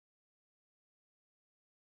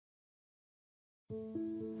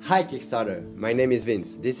Hi Kickstarter, my name is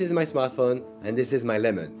Vince. This is my smartphone and this is my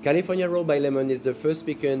Lemon. California Roll by Lemon is the first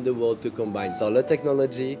speaker in the world to combine solar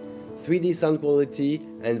technology, 3D sound quality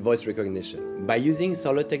and voice recognition. By using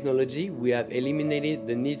solar technology, we have eliminated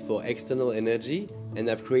the need for external energy and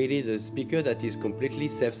have created a speaker that is completely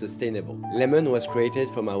self-sustainable. Lemon was created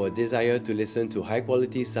from our desire to listen to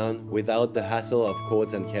high-quality sound without the hassle of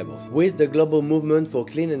cords and cables. With the global movement for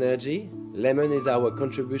clean energy, Lemon is our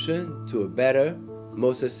contribution to a better,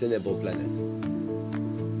 more sustainable planet.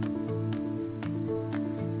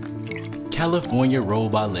 California Roll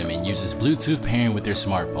by Lemon uses Bluetooth pairing with their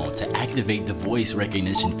smartphone to activate the voice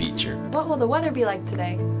recognition feature. What will the weather be like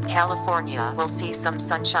today? California will see some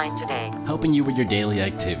sunshine today, helping you with your daily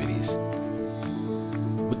activities.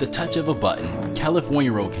 With the touch of a button,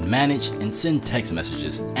 California Roll can manage and send text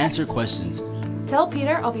messages, answer questions. Tell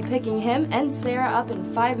Peter I'll be picking him and Sarah up in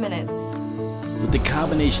 5 minutes. With the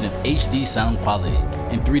combination of HD sound quality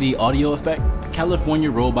and 3D audio effect, California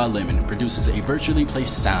Roll by Lemon produces a virtually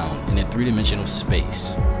placed sound in a three-dimensional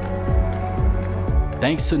space.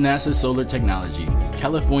 Thanks to NASA's solar technology,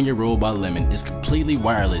 California Roll by Lemon is completely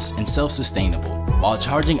wireless and self-sustainable. While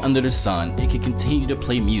charging under the sun, it can continue to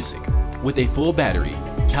play music. With a full battery,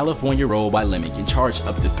 California Roll by Lemon can charge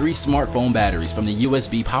up to 3 smartphone batteries from the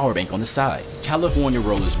USB power bank on the side. California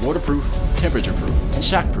Roll is waterproof, temperature-proof, and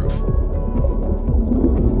shock-proof,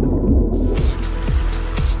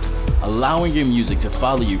 allowing your music to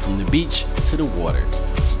follow you from the beach to the water.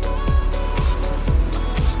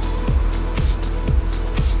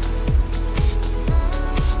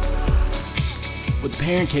 With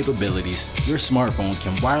pairing capabilities, your smartphone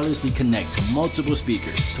can wirelessly connect to multiple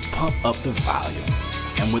speakers to pump up the volume.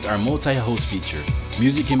 And with our multi-host feature,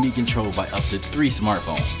 music can be controlled by up to 3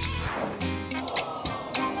 smartphones.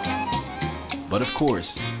 But of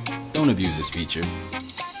course, don't abuse this feature.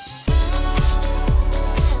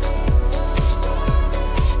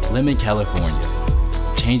 Lemon,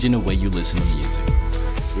 California, changing the way you listen to music.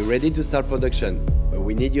 We're ready to start production, but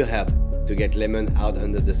we need your help to get Lemon out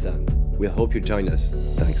under the sun. We hope you join us.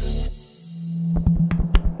 Thanks.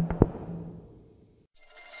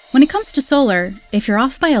 When it comes to solar, if you're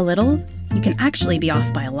off by a little, you can actually be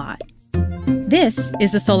off by a lot. This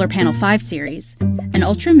is the Solar Panel 5 series, an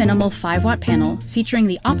ultra-minimal 5-watt panel featuring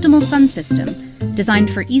the optimal sun system,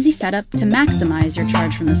 designed for easy setup to maximize your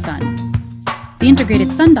charge from the sun. The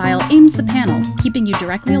integrated sundial aims the panel, keeping you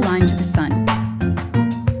directly aligned to the sun.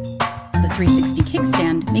 The 360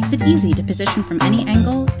 kickstand makes it easy to position from any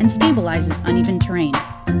angle and stabilizes uneven terrain.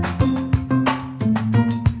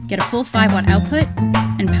 Get a full 5-watt output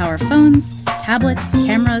and power phones, tablets,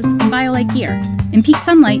 cameras, and BioLite gear. In peak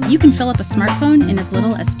sunlight, you can fill up a smartphone in as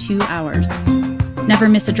little as 2 hours. Never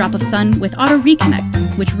miss a drop of sun with Auto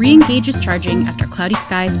Reconnect, which re-engages charging after cloudy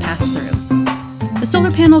skies pass through. The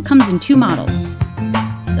solar panel comes in 2 models,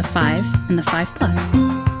 the 5 and the 5 Plus.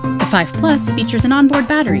 The 5 Plus features an onboard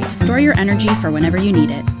battery to store your energy for whenever you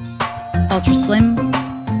need it. Ultra slim,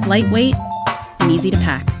 lightweight, and easy to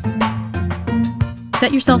pack.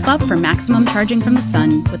 Set yourself up for maximum charging from the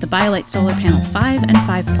sun with the BioLite Solar Panel 5 and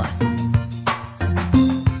 5 Plus.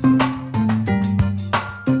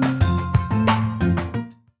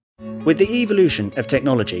 With the evolution of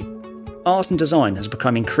technology, art and design has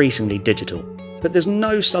become increasingly digital, but there's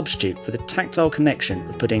no substitute for the tactile connection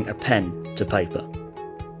of putting a pen to paper.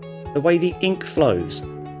 The way the ink flows,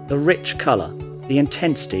 the rich colour, the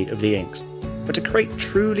intensity of the inks. But to create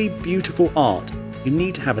truly beautiful art, you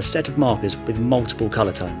need to have a set of markers with multiple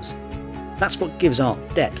colour tones. That's what gives art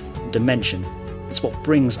depth and dimension. It's what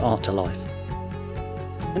brings art to life.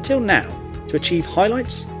 Until now, to achieve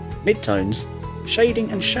highlights, midtones,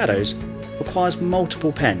 shading and shadows requires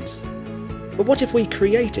multiple pens. But what if we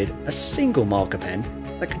created a single marker pen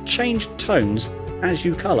that could change tones as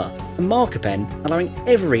you colour? A marker pen allowing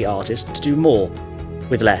every artist to do more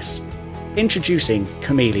with less. Introducing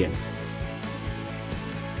Chameleon.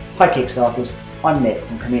 Hi Kickstarters, I'm Nick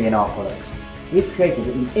from Chameleon Art Products. We've created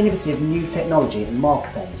an innovative new technology in marker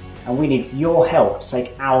pens, and we need your help to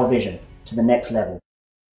take our vision to the next level.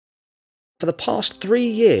 For the past 3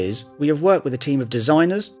 years, we have worked with a team of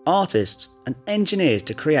designers, artists and engineers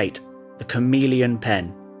to create the Chameleon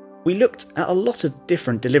pen. We looked at a lot of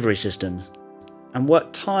different delivery systems and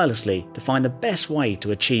worked tirelessly to find the best way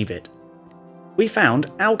to achieve it. We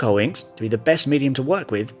found alcohol inks to be the best medium to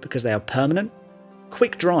work with because they are permanent,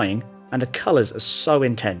 quick drying, and the colours are so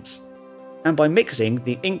intense. And by mixing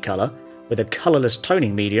the ink colour with a colourless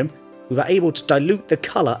toning medium, we were able to dilute the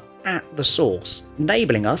colour at the source,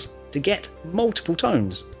 enabling us to get multiple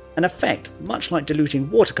tones, an effect much like diluting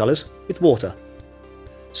watercolours with water.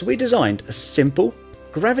 So we designed a simple,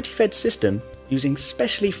 gravity-fed system using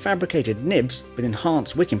specially fabricated nibs with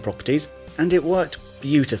enhanced wicking properties, and it worked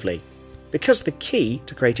beautifully. Because the key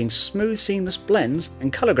to creating smooth seamless blends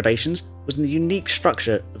and colour gradations was in the unique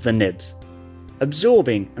structure of the nibs.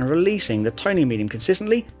 Absorbing and releasing the toning medium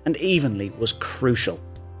consistently and evenly was crucial.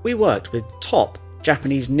 We worked with top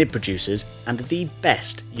Japanese nib producers and the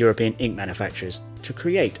best European ink manufacturers to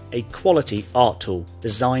create a quality art tool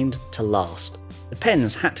designed to last. The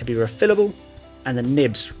pens had to be refillable and the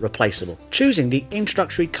nibs replaceable. Choosing the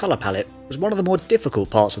introductory colour palette was one of the more difficult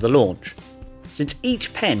parts of the launch. Since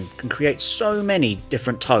each pen can create so many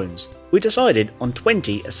different tones, we decided on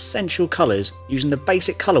 20 essential colours using the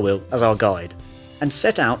basic colour wheel as our guide, and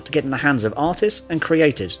set out to get in the hands of artists and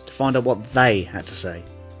creatives to find out what they had to say.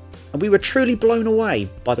 And we were truly blown away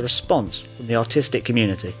by the response from the artistic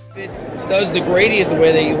community. It does the gradient the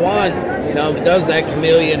way that you want, it does that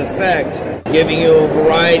chameleon effect, giving you a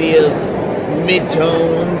variety of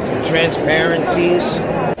mid-tones and transparencies.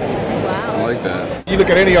 I like that. You look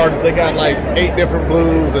at any artist, they got like 8 different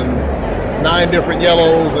blues and 9 different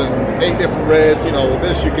yellows and 8 different reds. With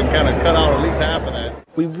this you can kind of cut out at least half of that.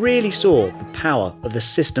 We really saw the power of the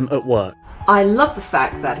system at work. I love the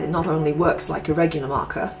fact that it not only works like a regular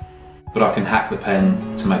marker, but I can hack the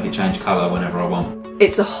pen to make it change colour whenever I want.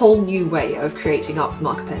 It's a whole new way of creating art with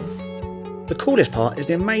marker pens. The coolest part is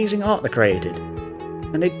the amazing art they created,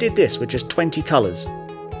 and they did this with just 20 colours.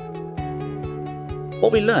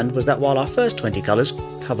 What we learned was that while our first 20 colours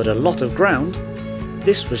covered a lot of ground,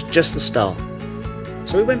 this was just the start.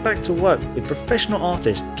 So we went back to work with professional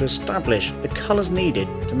artists to establish the colours needed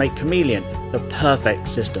to make Chameleon the perfect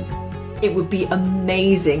system. It would be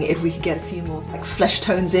amazing if we could get a few more flesh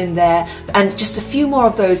tones in there, and just a few more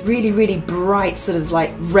of those really, really bright sort of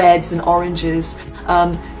reds and oranges,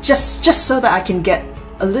 just so that I can get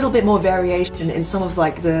a little bit more variation in some of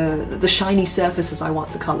the shiny surfaces I want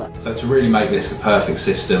to colour. So to really make this the perfect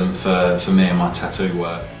system for me and my tattoo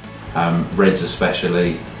work, reds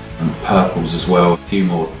especially, and purples as well, a few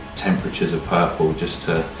more temperatures of purple just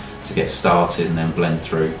to get started and then blend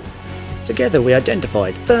through. Together we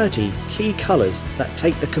identified 30 key colours that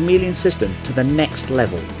take the Chameleon system to the next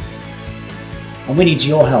level. And we need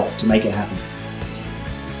your help to make it happen.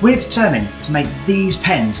 We're determined to make these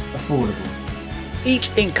pens affordable.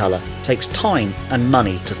 Each ink colour takes time and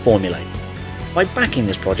money to formulate. By backing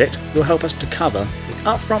this project, you'll help us to cover the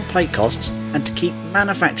upfront plate costs and to keep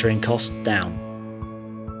manufacturing costs down.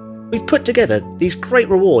 We've put together these great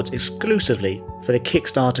rewards exclusively for the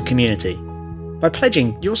Kickstarter community. By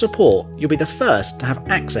pledging your support, you'll be the first to have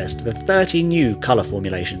access to the 30 new colour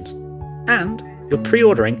formulations, and you're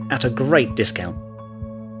pre-ordering at a great discount.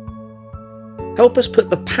 Help us put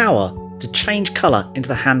the power to change colour into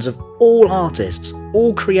the hands of all artists,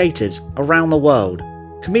 all creatives around the world.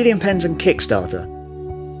 Chameleon Pens and Kickstarter.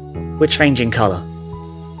 We're changing colour.